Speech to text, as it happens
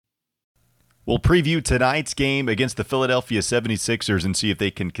We'll preview tonight's game against the Philadelphia 76ers and see if they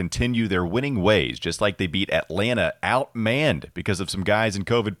can continue their winning ways, just like they beat Atlanta outmanned because of some guys in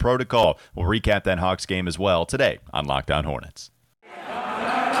COVID protocol. We'll recap that Hawks game as well today on Locked On Hornets. You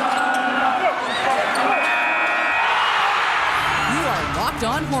are Locked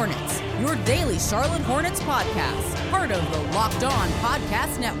On Hornets, your daily Charlotte Hornets podcast, part of the Locked On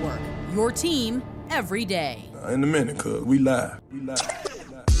Podcast Network, your team every day. In a minute, cuz we live.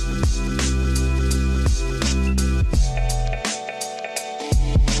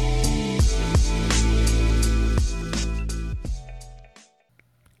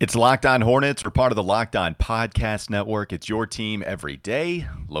 It's Locked On Hornets. We're part of the Locked On Podcast Network. It's your team every day.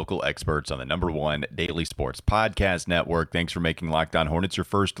 Local experts on the #1 daily sports podcast network. Thanks for making Locked On Hornets your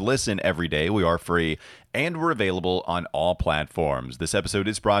first listen every day. We are free and we're available on all platforms. This episode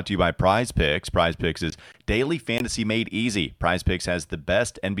is brought to you by Prize Picks. Prize Picks is daily fantasy made easy. Prize Picks has the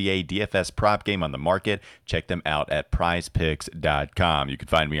best NBA DFS prop game on the market. Check them out at prizepicks.com. You can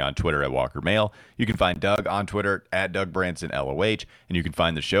find me on Twitter at Walker Mail. You can find Doug on Twitter at Doug Branson LOH. And you can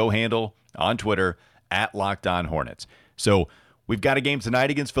find the show handle on Twitter at Locked On Hornets. So we've got a game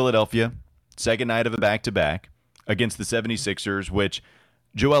tonight against Philadelphia. Second night of a back-to-back against the 76ers, which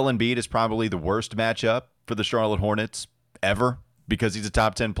Joel Embiid is probably the worst matchup for the Charlotte Hornets ever because he's a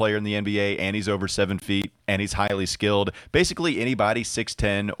top 10 player in the NBA and he's over 7 feet and he's highly skilled. Basically, anybody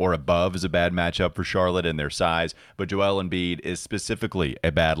 6'10 or above is a bad matchup for Charlotte and their size, but Joel Embiid is specifically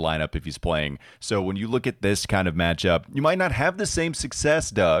a bad lineup if he's playing. So when you look at this kind of matchup, you might not have the same success,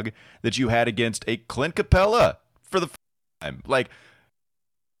 Doug, that you had against a Clint Capella for the first time. Like,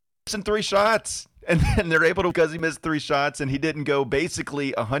 missing 3 shots. And then they're able to, because he missed 3 shots and he didn't go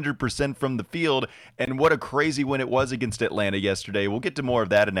basically 100% from the field. And what a crazy win it was against Atlanta yesterday. We'll get to more of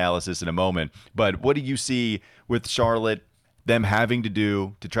that analysis in a moment. But what do you see with Charlotte, them having to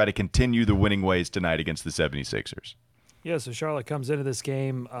do to try to continue the winning ways tonight against the 76ers? Yeah, so Charlotte comes into this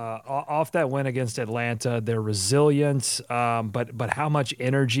game off that win against Atlanta. They're resilient, but how much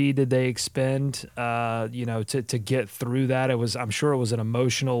energy did they expend, to get through that? I'm sure it was an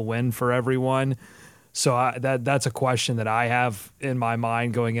emotional win for everyone. So that's a question that I have in my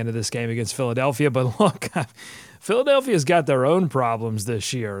mind going into this game against Philadelphia. But look, Philadelphia's got their own problems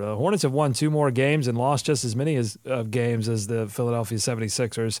this year. The Hornets have won 2 more games and lost just as many games as the Philadelphia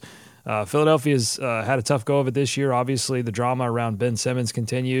 76ers. Philadelphia's had a tough go of it this year. Obviously, the drama around Ben Simmons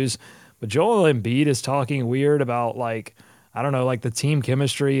continues. But Joel Embiid is talking weird about, the team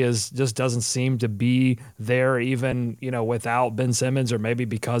chemistry just doesn't seem to be there even, without Ben Simmons or maybe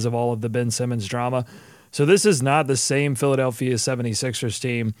because of all of the Ben Simmons drama. So this is not the same Philadelphia 76ers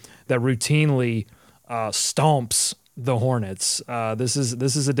team that routinely stomps the Hornets. This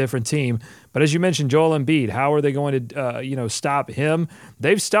is a different team. But as you mentioned, Joel Embiid, how are they going to stop him?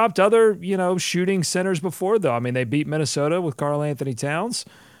 They've stopped other shooting centers before, though. I mean, they beat Minnesota with Karl Anthony Towns,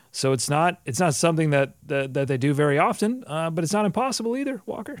 so it's not something that they do very often. But it's not impossible either,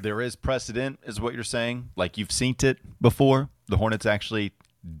 Walker. There is precedent, is what you're saying. Like you've seen it before. The Hornets actually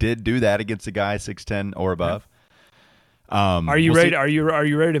did do that against a guy 6'10 or above. Are you ready? Are you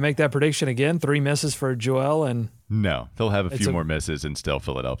ready to make that prediction again? 3 misses for Joel and. No, they'll have a few more misses, and still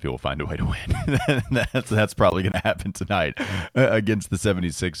Philadelphia will find a way to win. That's probably going to happen tonight against the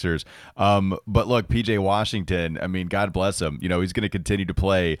 76ers. But look, P.J. Washington, I mean, God bless him. He's going to continue to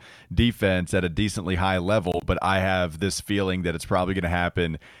play defense at a decently high level, but I have this feeling that it's probably going to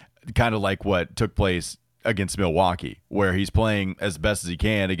happen kind of like what took place against Milwaukee, where he's playing as best as he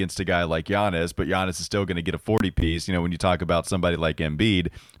can against a guy like Giannis, but Giannis is still going to get a 40-piece. When you talk about somebody like Embiid,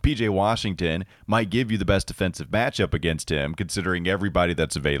 P.J. Washington might give you the best defensive matchup against him, considering everybody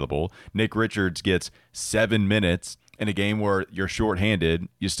that's available. Nick Richards gets 7 minutes in a game where you're shorthanded.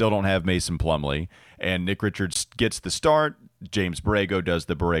 You still don't have Mason Plumlee, and Nick Richards gets the start. James Borrego does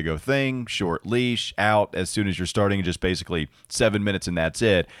the Borrego thing, short leash, out as soon as you're starting, just basically 7 minutes, and that's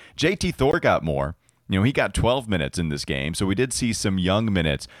it. JT Thor got more. He got 12 minutes in this game, so we did see some young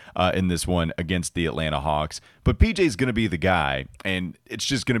minutes in this one against the Atlanta Hawks. But PJ's going to be the guy, and it's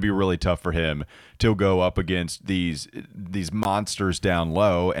just going to be really tough for him to go up against these monsters down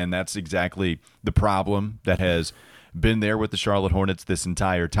low, and that's exactly the problem that has been there with the Charlotte Hornets this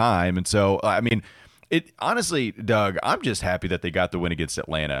entire time. And so, honestly, Doug, I'm just happy that they got the win against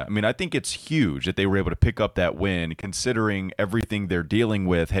Atlanta. I mean, I think it's huge that they were able to pick up that win, considering everything they're dealing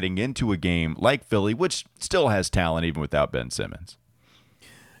with heading into a game like Philly, which still has talent even without Ben Simmons.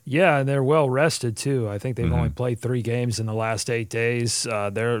 Yeah, and they're well rested too. I think they've only played 3 games in the last 8 days.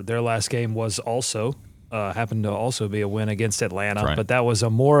 Their last game was also happened to also be a win against Atlanta, right. But that was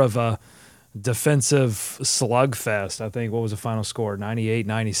more of a defensive slugfest. I think, what was the final score?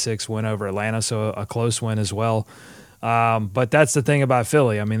 98-96 win over Atlanta, so a close win as well. But that's the thing about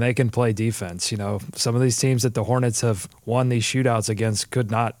Philly. I mean, they can play defense. Some of these teams that the Hornets have won these shootouts against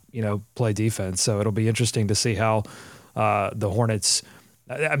could not, play defense. So it'll be interesting to see how the Hornets.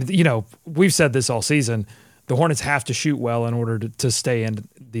 I mean, we've said this all season. The Hornets have to shoot well in order to stay in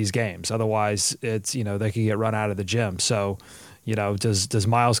these games. Otherwise, it's they could get run out of the gym. So, does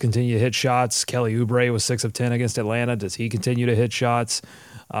Miles continue to hit shots? Kelly Oubre was 6 of 10 against Atlanta. Does he continue to hit shots?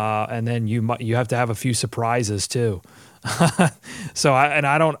 And then you have to have a few surprises too. So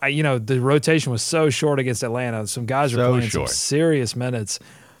the rotation was so short against Atlanta. Some guys were playing some serious minutes.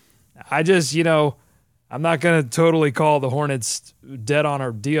 I just, I'm not going to totally call the Hornets dead on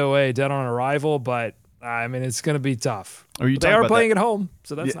arrival, but I mean, it's going to be tough. They are playing at home,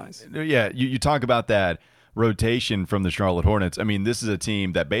 so that's nice. Yeah, you talk about that rotation from the Charlotte Hornets. I mean, this is a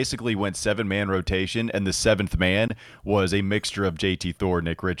team that basically went 7-man rotation, and the 7th man was a mixture of JT Thor,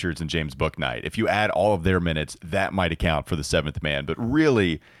 Nick Richards, and James Bouknight. If you add all of their minutes, that might account for the 7th man, but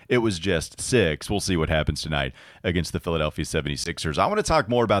really it was just 6. We'll see what happens tonight against the Philadelphia 76ers. I want to talk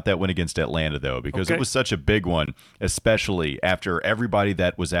more about that win against Atlanta, though, because it was such a big one, especially after everybody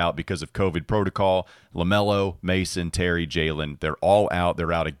that was out because of COVID protocol. LaMelo, Mason, Terry, Jalen, they're all out.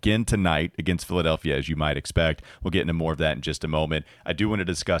 They're out again tonight against Philadelphia, as you might expect. We'll get into more of that in just a moment. I do want to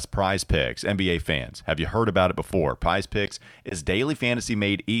discuss Prize Picks. NBA fans, have you heard about it before? Prize Picks is daily fantasy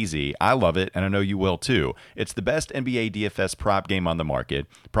made easy. I love it, and I know you will too. It's the best NBA DFS prop game on the market.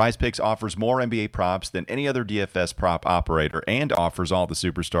 Prize Picks offers more NBA props than any other DFS prop operator and offers all the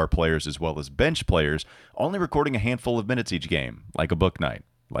superstar players as well as bench players, only recording a handful of minutes each game, like a Bouknight.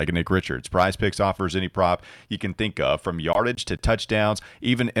 Like a Nick Richards. Prize Picks offers any prop you can think of, from yardage to touchdowns,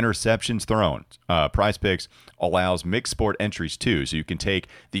 even interceptions thrown. Prize Picks allows mixed sport entries too, so you can take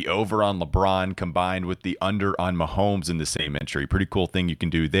the over on LeBron combined with the under on Mahomes in the same entry. Pretty cool thing you can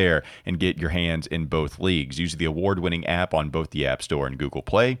do there and get your hands in both leagues. Use the award-winning app on both the App Store and Google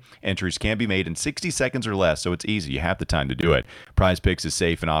Play. Entries can be made in 60 seconds or less, so it's easy. You have the time to do it. Prize Picks is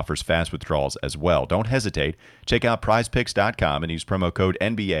safe and offers fast withdrawals as well. Don't hesitate. Check out prizepicks.com and use promo code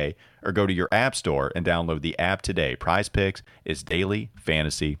NBA, or go to your app store and download the app today. Prize Picks is daily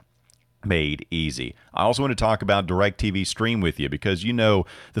fantasy made easy. I also want to talk about DirecTV Stream with you because you know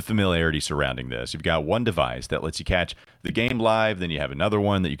the familiarity surrounding this. You've got one device that lets you catch the game live, then you have another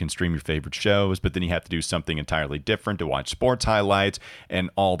one that you can stream your favorite shows, but then you have to do something entirely different to watch sports highlights,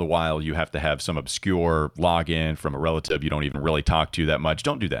 and all the while you have to have some obscure login from a relative you don't even really talk to that much.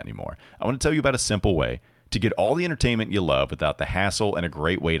 Don't do that anymore. I want to tell you about a simple way to get all the entertainment you love without the hassle, and a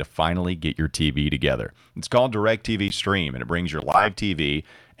great way to finally get your TV together. It's called DirecTV Stream, and it brings your live TV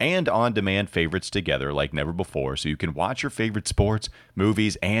and on-demand favorites together like never before, so you can watch your favorite sports,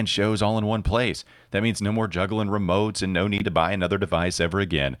 movies, and shows all in one place. That means no more juggling remotes and no need to buy another device ever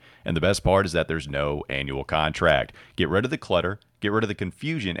again. And the best part is that there's no annual contract. Get rid of the clutter, get rid of the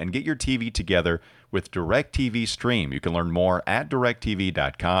confusion, and get your TV together with DirecTV Stream. You can learn more at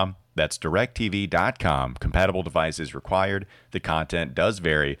directtv.com. That's directtv.com. Compatible devices required. The content does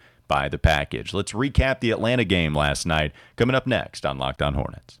vary by the package. Let's recap the Atlanta game last night, coming up next on Locked On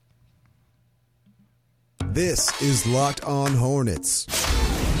Hornets. This is Locked On Hornets.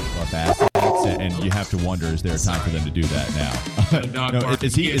 And you have to wonder, is there a time for them to do that now? No,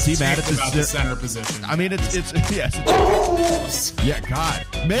 is he mad at the center position? I mean, it's yeah, God,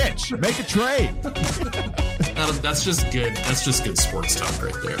 Mitch, make a trade. That's just good. That's just good sports talk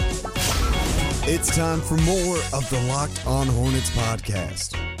right there. It's time for more of the Locked On Hornets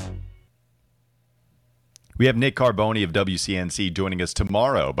podcast. We have Nick Carboni of WCNC joining us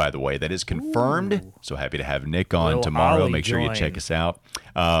tomorrow, by the way. That is confirmed. Ooh. So happy to have Nick on tomorrow. Make sure you check us out.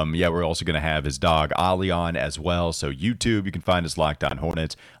 We're also going to have his dog Ollie on as well. So YouTube, you can find us Locked On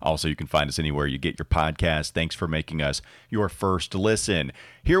Hornets. Also, you can find us anywhere you get your podcast. Thanks for making us your first listen.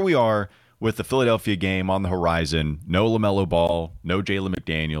 Here we are with the Philadelphia game on the horizon. No LaMelo Ball, no Jalen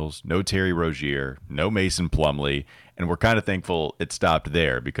McDaniels, no Terry Rozier, no Mason Plumlee. And we're kind of thankful it stopped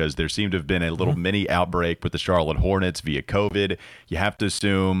there because there seemed to have been a little mini outbreak with the Charlotte Hornets via COVID. You have to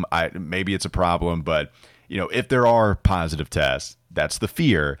assume maybe it's a problem, but if there are positive tests, that's the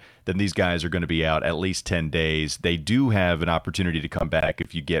fear, then these guys are going to be out at least 10 days. They do have an opportunity to come back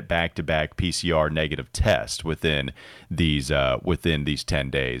if you get back-to-back PCR negative tests within these 10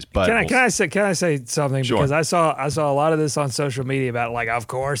 days. But can I say something? Sure. Because I saw a lot of this on social media about, like, of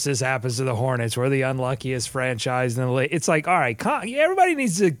course this happens to the Hornets. We're the unluckiest franchise in the league. It's like, all right, everybody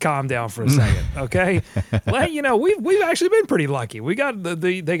needs to calm down for a second, okay? We've actually been pretty lucky. We got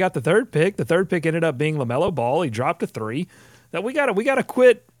they got the third pick. The third pick ended up being LaMelo Ball. He dropped a 3. That we got to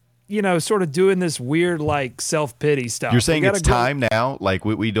quit, sort of doing this weird like self-pity stuff. You're saying it's time now? Like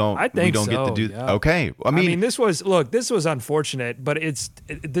we don't get to do yeah. Okay. I mean this was unfortunate, but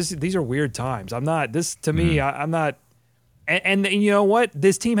these are weird times. I'm not this to me, I'm not and you know what?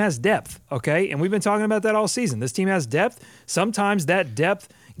 This team has depth, okay? And we've been talking about that all season. This team has depth. Sometimes that depth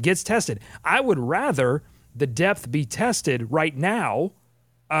gets tested. I would rather the depth be tested right now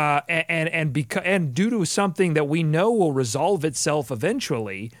and due to something that we know will resolve itself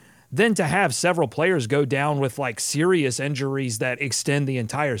eventually than to have several players go down with like serious injuries that extend the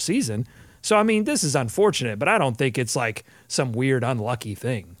entire season. So, I mean, this is unfortunate, but I don't think it's like some weird unlucky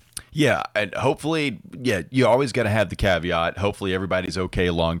thing. Yeah, and hopefully, you always got to have the caveat. Hopefully everybody's okay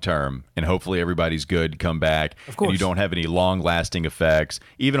long term, and hopefully everybody's good, come back, of course. And you don't have any long-lasting effects,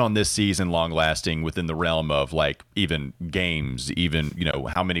 even on this season, long-lasting within the realm of like even games, even,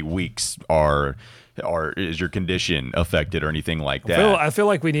 how many weeks is your condition affected or anything like that. I feel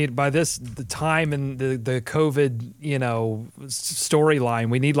like we need, by the time and the COVID, storyline,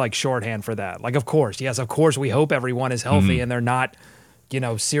 we need like shorthand for that. Like, of course, we hope everyone is healthy and they're not,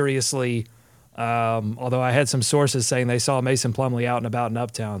 seriously. Although I had some sources saying they saw Mason Plumlee out and about in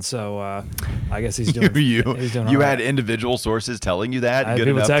Uptown, so I guess he's doing. He's doing all right. Had individual sources telling you that I had good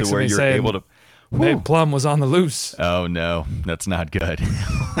people enough to where you're able to. Maybe Plum was on the loose. Oh no, that's not good.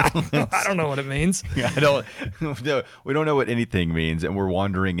 I don't know what it means. We don't know what anything means, and we're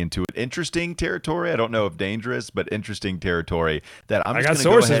wandering into an interesting territory. I don't know if dangerous, but interesting territory. That I got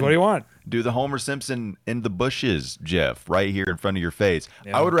sources. What do you want? Do the Homer Simpson in the bushes, Jeff, right here in front of your face.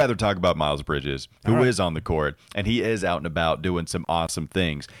 Yeah. I would rather talk about Miles Bridges, who is on the court, and he is out and about doing some awesome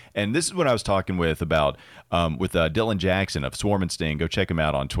things. And this is what I was talking with Dylan Jackson of Swarm and Sting. Go check him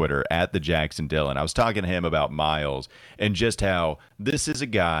out on Twitter at the Jackson Dylan. I was talking to him about Miles and just how this is a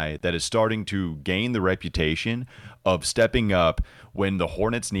guy that is starting to gain the reputation of stepping up when the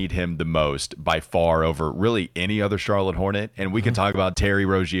Hornets need him the most, by far over really any other Charlotte Hornet. And we can talk about Terry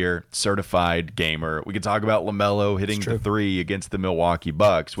Rozier, certified gamer. We can talk about LaMelo hitting the three against the Milwaukee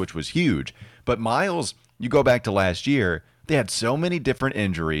Bucks, which was huge. But Miles, you go back to last year, they had so many different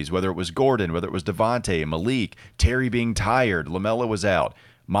injuries, whether it was Gordon, whether it was Devontae, Malik, Terry being tired, LaMelo was out.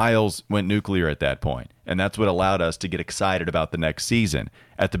 Miles went nuclear at that point, and that's what allowed us to get excited about the next season.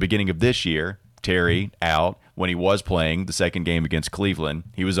 At the beginning of this year, Terry out. When he was playing the second game against Cleveland,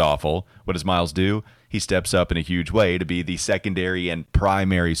 he was awful. What does Miles do? He steps up in a huge way to be the secondary and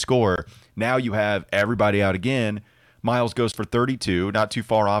primary scorer. Now you have everybody out again. Miles goes for 32, not too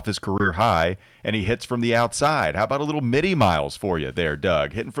far off his career high, and he hits from the outside. How about a little midi Miles for you there,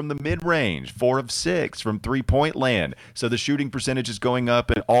 Doug? Hitting from the mid-range, 4 of 6 from three-point land. So the shooting percentage is going up,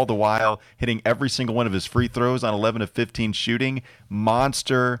 and all the while hitting every single one of his free throws on 11 of 15 shooting.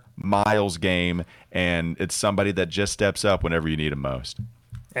 Monster Miles game, and it's somebody that just steps up whenever you need him most.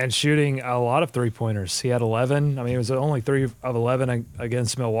 And shooting a lot of three-pointers. He had 11. I mean, it was only 3 of 11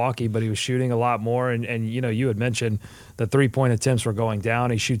 against Milwaukee, but he was shooting a lot more. And you had mentioned the three-point attempts were going down.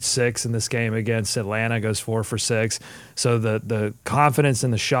 He shoots 6 in this game against Atlanta, goes 4 for 6. So the confidence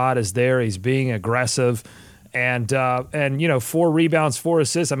in the shot is there. He's being aggressive. And 4 rebounds, 4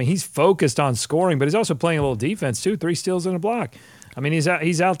 assists. I mean, he's focused on scoring, but he's also playing a little defense too. 3 steals and a block. I mean, he's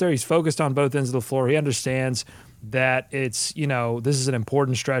out there. He's focused on both ends of the floor. He understands that it's, this is an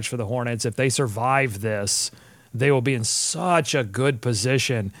important stretch for the Hornets. If they survive this, they will be in such a good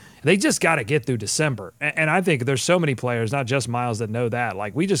position. They just got to get through December. And I think there's so many players, not just Miles, that know that.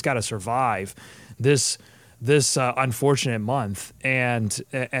 Like, we just got to survive this unfortunate month and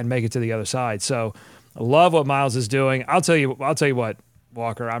make it to the other side. So I love what Miles is doing. I'll tell you what,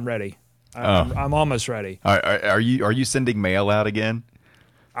 Walker, I'm ready. I'm almost ready. Are you sending mail out again?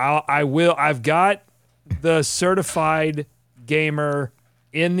 I will. I've got the certified gamer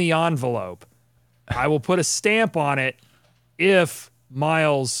in the envelope. I will put a stamp on it if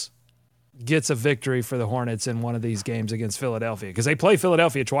Miles gets a victory for the Hornets in one of these games against Philadelphia, because they play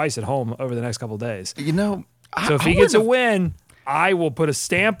Philadelphia twice at home over the next couple of days. So if he gets a win, I will put a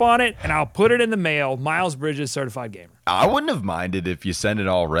stamp on it and I'll put it in the mail. Miles Bridges, certified gamer. I wouldn't have minded if you sent it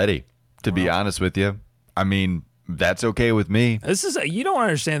already, to be honest with you. I mean, that's okay with me. You don't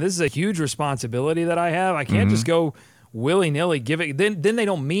understand. This is a huge responsibility that I have. I can't just go willy-nilly give it. Then they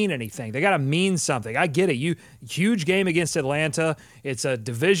don't mean anything. They got to mean something. I get it. Huge game against Atlanta. It's a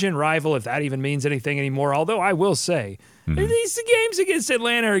division rival, if that even means anything anymore. Although I will say, these games against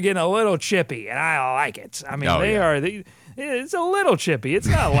Atlanta are getting a little chippy, and I like it. I mean, it's a little chippy. It's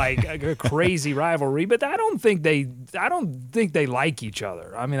not like a crazy rivalry, but I don't think they like each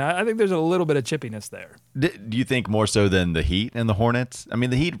other. I mean, I think there's a little bit of chippiness there. Do you think more so than the Heat and the Hornets? I mean,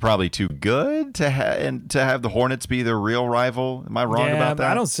 the Heat are probably too good to have the Hornets be their real rival. Am I wrong about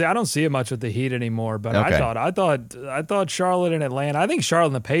that? I don't see it much with the Heat anymore. But Okay. I thought Charlotte and Atlanta. I think Charlotte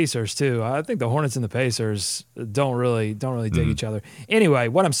and the Pacers too. I think the Hornets and the Pacers don't really dig each other. Anyway,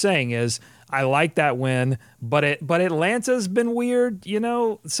 what I'm saying is I like that win, but Atlanta's been weird,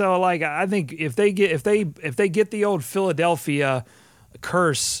 So like I think if they get the old Philadelphia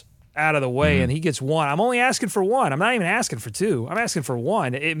curse out of the way and he gets one, I'm only asking for one. I'm not even asking for two. I'm asking for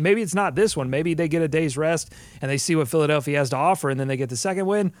one. Maybe it's not this one. Maybe they get a day's rest and they see what Philadelphia has to offer, and then they get the second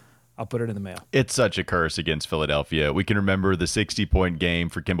win. I'll put it in the mail. It's such a curse against Philadelphia. We can remember the 60-point game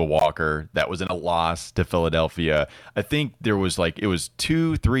for Kemba Walker. That was in a loss to Philadelphia. I think it was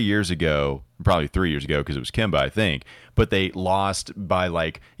 2-3 years ago, probably 3 years ago because it was Kemba, I think. But they lost by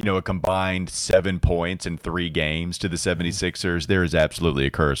a combined 7 points in 3 games to the 76ers. There is absolutely a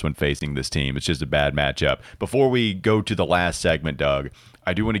curse when facing this team. It's just a bad matchup. Before we go to the last segment, Doug,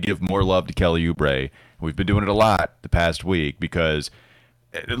 I do want to give more love to Kelly Oubre. We've been doing it a lot the past week because –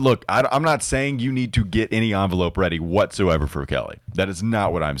 look, I'm not saying you need to get any envelope ready whatsoever for Kelly. That is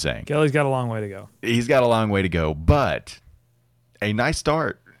not what I'm saying. Kelly's got a long way to go. He's got a long way to go, but a nice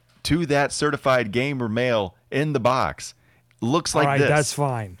start to that certified gamer mail in the box. Looks like all right, this. That's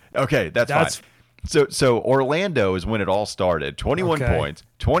fine. Okay, that's fine. So Orlando is when it all started. 21 points,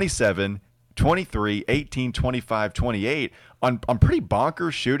 27, 23, 18, 25, 28 on pretty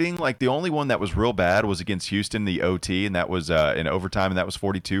bonkers shooting. Like the only one that was real bad was against Houston, the OT, and that was in overtime, and that was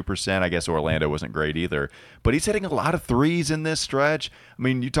 42%. I guess Orlando wasn't great either. But he's hitting a lot of threes in this stretch. I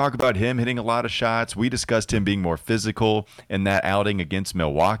mean, you talk about him hitting a lot of shots. We discussed him being more physical in that outing against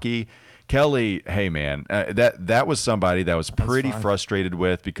Milwaukee. Kelly, hey man, that was somebody that was pretty frustrated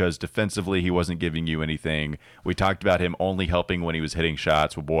with because defensively he wasn't giving you anything. We talked about him only helping when he was hitting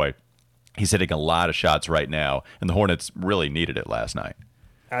shots. Well, boy, he's hitting a lot of shots right now, and the Hornets really needed it last night.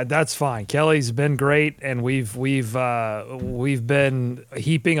 That's fine. Kelly's been great, and we've been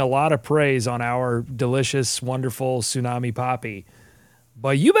heaping a lot of praise on our delicious, wonderful Tsunami Poppy.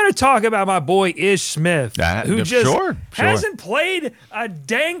 But you better talk about my boy Ish Smith, who just hasn't played a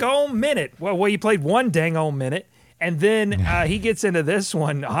dang-on minute. Well, he played one dang-on minute, and then he gets into this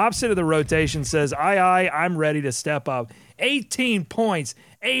one, hops into the rotation, says, I'm ready to step up. 18 points,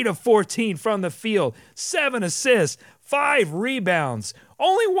 8 of 14 from the field, 7 assists, 5 rebounds,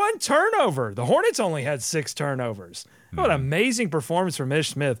 only 1 turnover. The Hornets only had 6 turnovers. What an amazing performance from Ish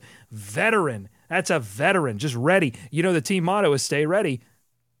Smith. Veteran. That's a veteran, just ready. The team motto is stay ready.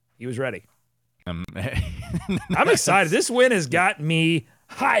 He was ready. I'm excited. This win has got me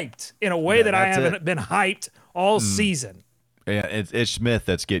hyped in a way that I haven't been hyped all season. Yeah, it's Ish Smith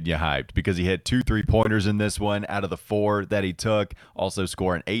that's getting you hyped because he had 2 3-pointers in this one out of the 4 that he took, also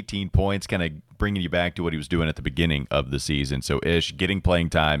scoring 18 points, kind of bringing you back to what he was doing at the beginning of the season. So Ish getting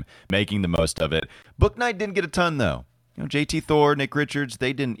playing time, making the most of it. Bouknight didn't get a ton, though. JT Thor, Nick Richards,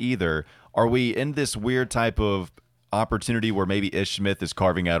 they didn't either. Are we in this weird type of opportunity where maybe Ish Smith is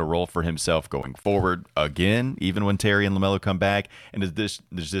carving out a role for himself going forward again, even when Terry and LaMelo come back? And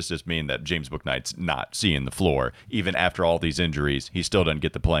does this just mean that James Bouknight's not seeing the floor? Even after all these injuries, he still doesn't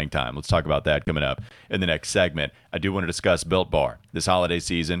get the playing time. Let's talk about that coming up in the next segment. I do want to discuss Built Bar. This holiday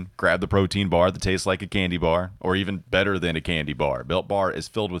season, grab the protein bar that tastes like a candy bar, or even better than a candy bar. Built Bar is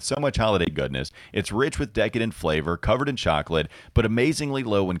filled with so much holiday goodness. It's rich with decadent flavor, covered in chocolate, but amazingly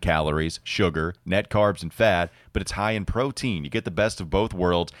low in calories, sugar, net carbs, and fat. But it's high in protein. You get the best of both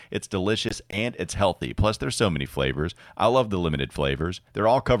worlds. It's delicious and it's healthy. Plus, there's so many flavors. I love the limited flavors. They're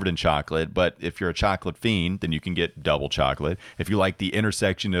all covered in chocolate, but if you're a chocolate fiend, then you can get double chocolate. If you like the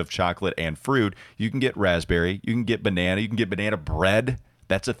intersection of chocolate and fruit, you can get raspberry. You can get banana. You can get banana bread.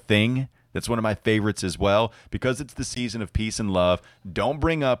 That's a thing. That's one of my favorites as well. Because it's the season of peace and love, don't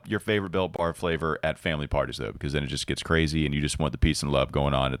bring up your favorite Built Bar flavor at family parties, though, because then it just gets crazy and you just want the peace and love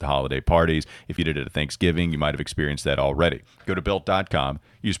going on at the holiday parties. If you did it at Thanksgiving, you might have experienced that already. Go to Built.com,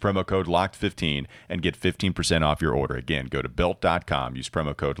 use promo code LOCKED15, and get 15% off your order. Again, go to Built.com, use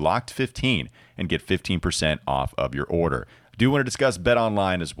promo code LOCKED15, and get 15% off of your order. Do want to discuss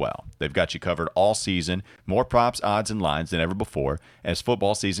BetOnline as well. They've got you covered all season, more props, odds, and lines than ever before as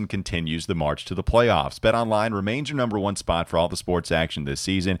football season continues the march to the playoffs. BetOnline remains your number one spot for all the sports action this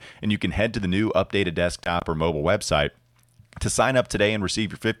season, and you can head to the new updated desktop or mobile website to sign up today and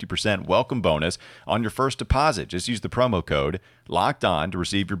receive your 50% welcome bonus on your first deposit. Just use the promo code LOCKEDON to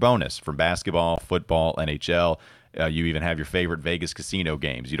receive your bonus from basketball, football, NHL, You even have your favorite Vegas casino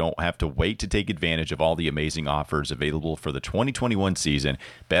games. You don't have to wait to take advantage of all the amazing offers available for the 2021 season.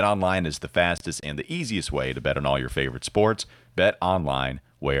 BetOnline is the fastest and the easiest way to bet on all your favorite sports. BetOnline,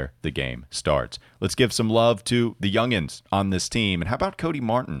 where the game starts. Let's give some love to the youngins on this team. And how about Cody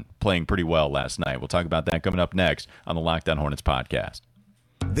Martin playing pretty well last night? We'll talk about that coming up next on the Locked On Hornets podcast.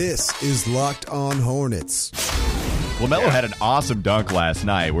 This is Locked On Hornets. LaMelo had an awesome dunk last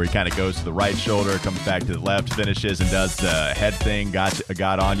night where he kind of goes to the right shoulder, comes back to the left, finishes, and does the head thing,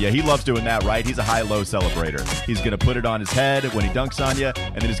 got on you. He loves doing that, right? He's a high-low celebrator. He's going to put it on his head when he dunks on you,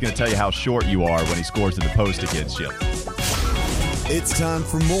 and then he's going to tell you how short you are when he scores in the post against you. It's time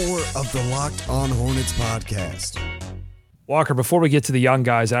for more of the Locked On Hornets podcast. Walker, before we get to the young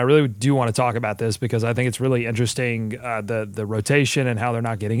guys, and I really do want to talk about this because I think it's really interesting, the rotation and how they're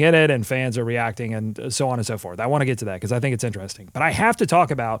not getting in it and fans are reacting and so on and so forth. I want to get to that because I think it's interesting. But I have to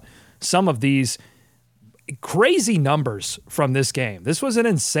talk about some of these crazy numbers from this game. This was an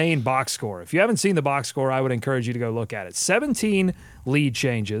insane box score. If you haven't seen the box score, I would encourage you to go look at it. 17 lead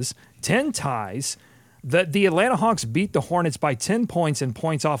changes, 10 ties. The Atlanta Hawks beat the Hornets by 10 points and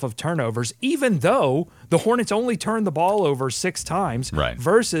points off of turnovers, even though the Hornets only turned the ball over 6 times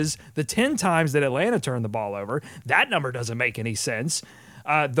versus the 10 times that Atlanta turned the ball over. That number doesn't make any sense.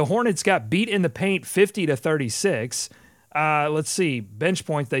 The Hornets got beat in the paint 50-36. Let's see, bench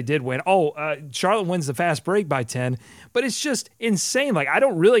points they did win. Charlotte wins the fast break by 10, but it's just insane. Like, I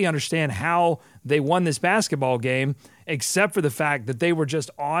don't really understand how they won this basketball game, except for the fact that they were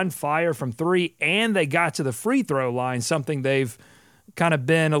just on fire from 3 and they got to the free throw line, something they've kind of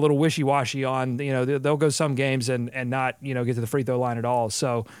been a little wishy-washy on. You know, they'll go some games and not, get to the free throw line at all.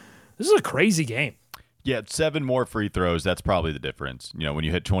 So this is a crazy game. Yeah, 7 more free throws, that's probably the difference. When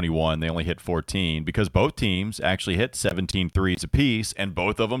you hit 21, they only hit 14 because both teams actually hit 17 threes apiece, and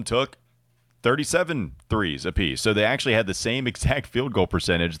both of them took 37 threes apiece. So they actually had the same exact field goal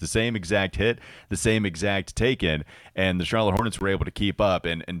percentage, the same exact hit, the same exact taken, and the Charlotte Hornets were able to keep up.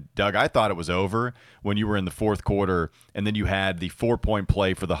 And Doug, I thought it was over when you were in the fourth quarter, and then you had the 4-point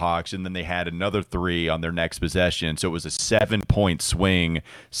play for the Hawks, and then they had another 3 on their next possession. So it was a 7-point swing,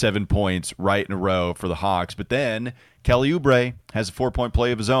 7 points right in a row for the Hawks. But then Kelly Oubre has a 4-point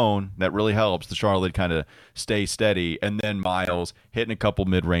play of his own that really helps the Charlotte kind of stay steady. And then Miles hitting a couple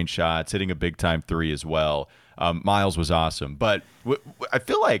mid-range shots, hitting a big-time 3 as well. Miles was awesome. But I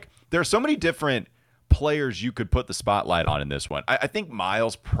feel like there are so many different players you could put the spotlight on in this one. I think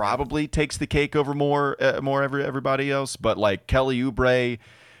Miles probably takes the cake over everybody else. But like Kelly Oubre,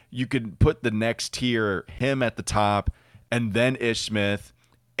 you could put the next tier, him at the top, and then Ish Smith.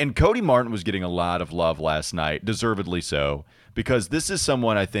 And Cody Martin was getting a lot of love last night, deservedly so, because this is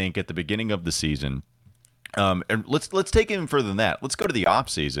someone I think at the beginning of the season, and let's take it even further than that. Let's go to the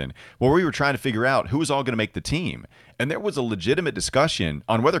offseason where we were trying to figure out who was all going to make the team. And there was a legitimate discussion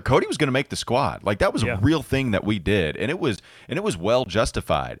on whether Cody was going to make the squad. Like, that was a real thing that we did, and it was well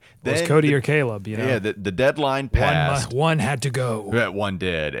justified. It was Cody or Caleb, Yeah, the deadline passed. One had to go. Yeah, one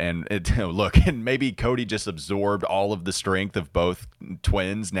did. And and maybe Cody just absorbed all of the strength of both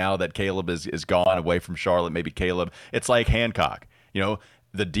twins now that Caleb is gone away from Charlotte. Maybe Caleb, it's like Hancock,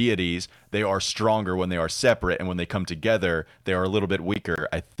 the deities, they are stronger when they are separate, and when they come together, they are a little bit weaker.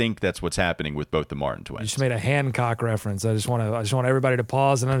 I think that's what's happening with both the Martin twins. You just made a Hancock reference. I just want everybody to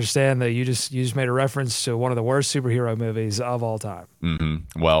pause and understand that you just made a reference to one of the worst superhero movies of all time.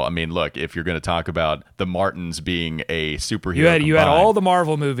 Mm-hmm. Well, I mean, look, if you're going to talk about the Martins being a superhero, you had all the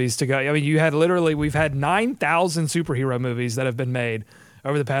Marvel movies to go. I mean, we've had 9,000 superhero movies that have been made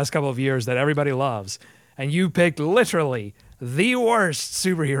over the past couple of years that everybody loves, and you picked literally the worst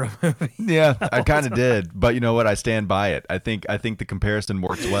superhero movie. Yeah, I kind of did, but you know what? I stand by it. I think the comparison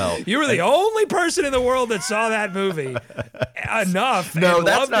works well. You were the only person in the world that saw that movie enough. No, and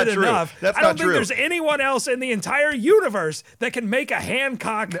that's loved not it true. Enough. That's I don't not think true. there's anyone else in the entire universe that can make a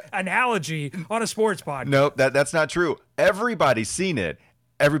Hancock analogy on a sports podcast. No, that's not true. Everybody's seen it.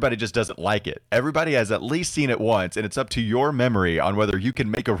 Everybody just doesn't like it. Everybody has at least seen it once, and it's up to your memory on whether you can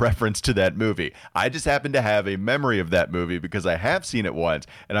make a reference to that movie. I just happen to have a memory of that movie because I have seen it once,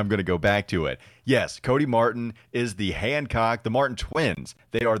 and I'm going to go back to it. Yes, Cody Martin is the Hancock, the Martin twins.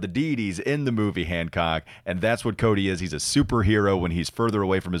 They are the deities in the movie Hancock, and that's what Cody is. He's a superhero when he's further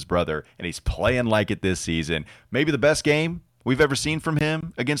away from his brother, and he's playing like it this season. Maybe the best game we've ever seen from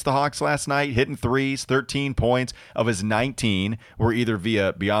him against the Hawks last night, hitting threes, 13 points of his 19 were either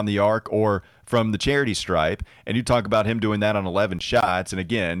via beyond the arc or from the charity stripe. And you talk about him doing that on 11 shots. And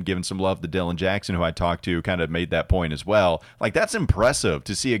again, giving some love to Dylan Jackson, who I talked to, kind of made that point as well. Like, that's impressive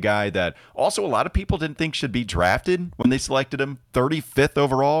to see a guy that also a lot of people didn't think should be drafted when they selected him 35th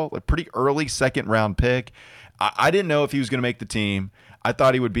overall, a pretty early second round pick. I didn't know if he was going to make the team. I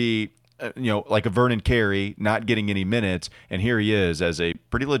thought he would be, like a Vernon Carey, not getting any minutes, and here he is as a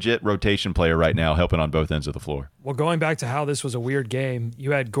pretty legit rotation player right now, helping on both ends of the floor. Well, going back to how this was a weird game,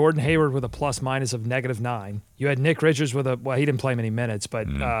 you had Gordon Hayward with a plus-minus of -9. You had Nick Richards with he didn't play many minutes, but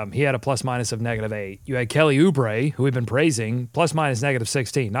he had a plus-minus of -8. You had Kelly Oubre, who we've been praising, plus-minus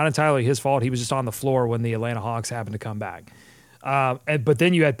 -16. Not entirely his fault. He was just on the floor when the Atlanta Hawks happened to come back. But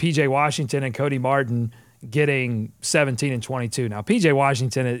then you had P.J. Washington and Cody Martin getting 17 and 22. Now, P.J.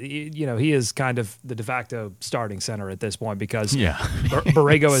 Washington, he is kind of the de facto starting center at this point because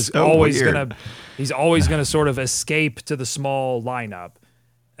Borrego is always going to sort of escape to the small lineup,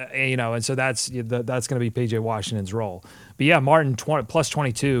 and so that's going to be P.J. Washington's role. But yeah, Martin plus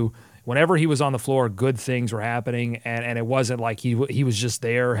 22. Whenever he was on the floor, good things were happening, and it wasn't like he was just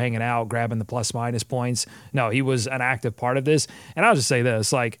there hanging out, grabbing the plus-minus points. No, he was an active part of this. And I'll just say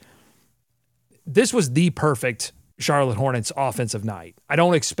this, this was the perfect Charlotte Hornets offensive night. I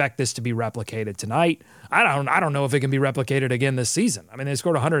don't expect this to be replicated tonight. I don't know if it can be replicated again this season. I mean, they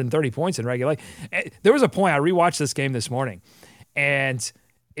scored 130 points in regulation. There was a point, I rewatched this game this morning, and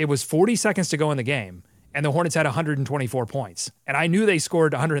it was 40 seconds to go in the game, and the Hornets had 124 points. And I knew they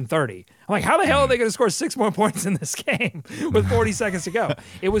scored 130. I'm like, how the hell are they going to score 6 more points in this game with 40 seconds to go?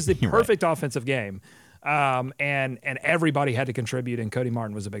 It was the perfect offensive game, and everybody had to contribute, and Cody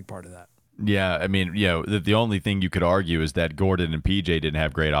Martin was a big part of that. Yeah, I mean, the only thing you could argue is that Gordon and PJ didn't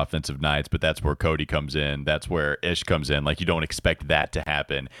have great offensive nights, but that's where Cody comes in. That's where Ish comes in. You don't expect that to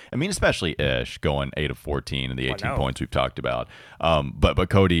happen. I mean, especially Ish going 8 of 14 and the 18 points we've talked about. But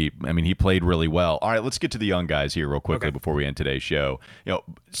Cody, I mean, he played really well. All right, let's get to the young guys here real quickly before we end today's show.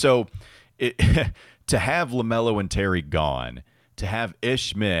 To have LaMelo and Terry gone, to have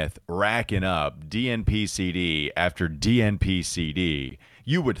Ish Smith racking up DNP-CD after DNP-CD,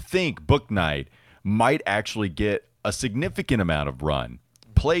 you would think Bouknight might actually get a significant amount of run.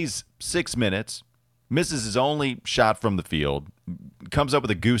 Plays 6 minutes, misses his only shot from the field, comes up with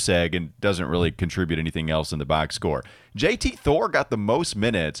a goose egg and doesn't really contribute anything else in the box score. JT Thor got the most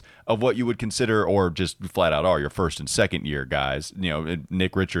minutes of what you would consider, or just flat out are, your first and second year guys.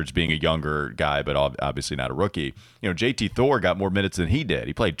 Nick Richards being a younger guy, but obviously not a rookie. JT Thor got more minutes than he did.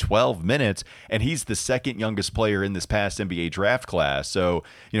 He played 12 minutes, and he's the second youngest player in this past NBA draft class. So,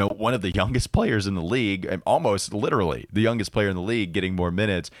 one of the youngest players in the league, and almost literally the youngest player in the league, getting more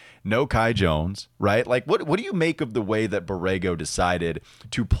minutes. No Kai Jones, right? What do you make of the way that Borrego decided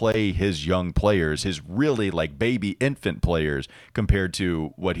to play his young players, his really baby infant players, compared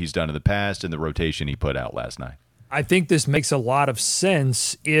to what he's done in the past and the rotation he put out last night? I think this makes a lot of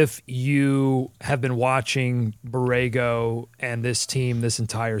sense if you have been watching Borrego and this team this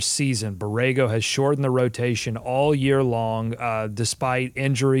entire season. Borrego has shortened the rotation all year long, despite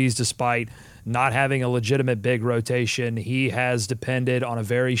injuries, despite not having a legitimate big rotation. He has depended on a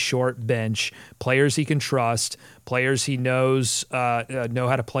very short bench, players he can trust, players he knows know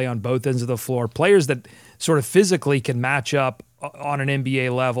how to play on both ends of the floor, players that sort of physically can match up on an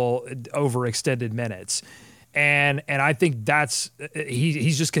NBA level over extended minutes. And I think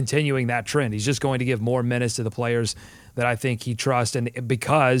he's just continuing that trend. He's just going to give more minutes to the players that I think he trusts, and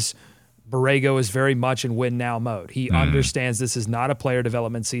because Borrego is very much in win-now mode. He understands this is not a player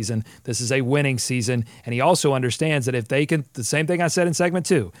development season. This is a winning season. And he also understands that if they can, the same thing I said in segment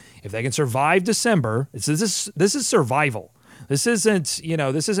 2, if they can survive December, this is survival. This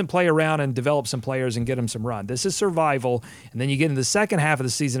isn't play around and develop some players and get them some run. This is survival. And then you get into the second half of the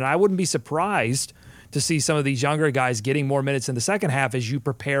season, and I wouldn't be surprised to see some of these younger guys getting more minutes in the second half as you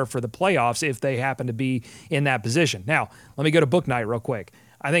prepare for the playoffs if they happen to be in that position. Now, let me go to Bouknight real quick.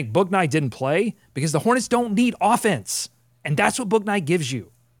 I think Bouknight didn't play because the Hornets don't need offense, and that's what Bouknight gives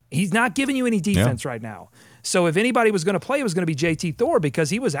you. He's not giving you any defense right now. So if anybody was going to play, it was going to be JT Thor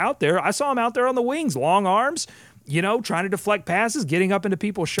because he was out there. I saw him out there on the wings, long arms, trying to deflect passes, getting up into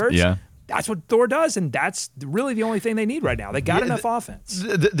people's shirts. Yeah. That's what Thor does, and that's really the only thing they need right now. They got enough offense.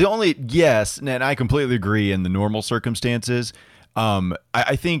 Yes, and I completely agree in the normal circumstances.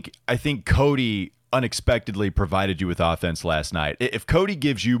 I think Cody unexpectedly provided you with offense last night. If Cody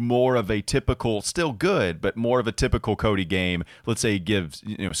gives you more of a typical, still good, but more of a typical Cody game, let's say he gives,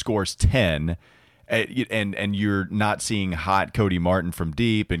 scores 10, and you're not seeing hot Cody Martin from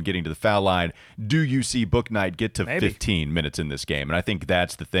deep and getting to the foul line, do you see Bouknight get to 15 minutes in this game? And I think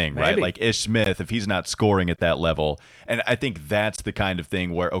that's the thing, right? Like Ish Smith, if he's not scoring at that level, and I think that's the kind of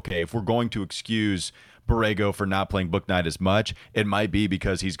thing where, okay, if we're going to excuse Borrego for not playing Bouknight as much, it might be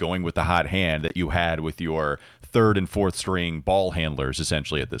because he's going with the hot hand that you had with your third and fourth string ball handlers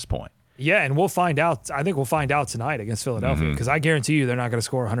essentially at this point. Yeah, and we'll find out. I think we'll find out tonight against Philadelphia because I guarantee you they're not going to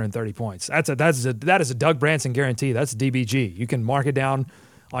score 130 points. That is a Doug Branson guarantee. That's a DBG. You can mark it down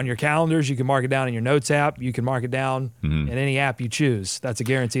on your calendars. You can mark it down in your notes app. You can mark it down in any app you choose. That's a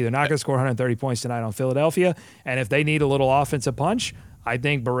guarantee. They're not going to score 130 points tonight on Philadelphia. And if they need a little offensive punch, I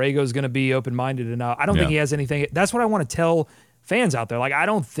think Borrego's going to be open-minded enough. I don't think he has anything. That's what I want to tell fans out there. Like, I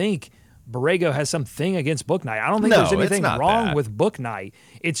don't think Borrego has something against Bouknight. I don't think there's anything wrong with Bouknight.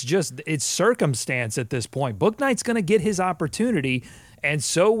 It's just it's circumstance at this point. Bouknight's going to get his opportunity, and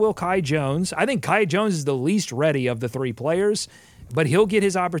so will Kai Jones. I think Kai Jones is the least ready of the three players, but he'll get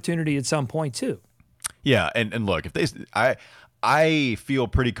his opportunity at some point too. Yeah, and look, if I feel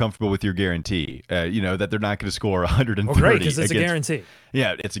pretty comfortable with your guarantee, that they're not going to score 130. Well, great, because it's a guarantee.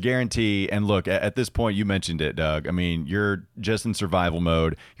 Yeah, it's a guarantee. And look, at this point, you mentioned it, Doug. I mean, you're just in survival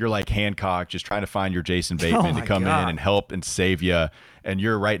mode. You're like Hancock, just trying to find your Jason Bateman to come in and help and save you. And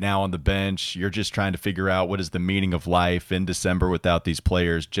you're right now on the bench. You're just trying to figure out what is the meaning of life in December without these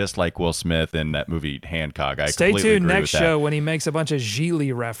players, just like Will Smith in that movie Hancock. Stay tuned next show when he makes a bunch of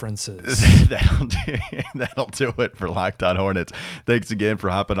Gigli references. That'll do it for Locked On Hornets. Thanks again for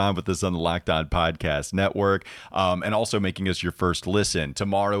hopping on with us on the Locked On Podcast Network, and also making us your first listen.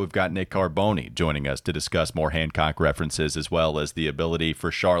 Tomorrow we've got Nick Carboni joining us to discuss more Hancock references, as well as the ability for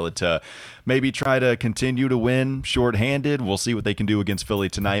Charlotte to maybe try to continue to win shorthanded. We'll see what they can do against Philly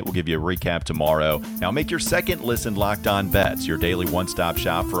tonight. We'll give you a recap tomorrow. Now make your second listen Locked On Bets, your daily one-stop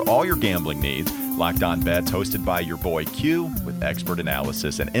shop for all your gambling needs. Locked On Bets, hosted by your boy Q, with expert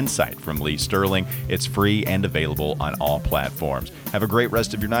analysis and insight from Lee Sterling. It's free and available on all platforms. Have a great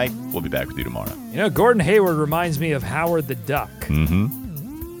rest of your night. We'll be back with you tomorrow. Gordon Hayward reminds me of Howard the Duck. Mm-hmm.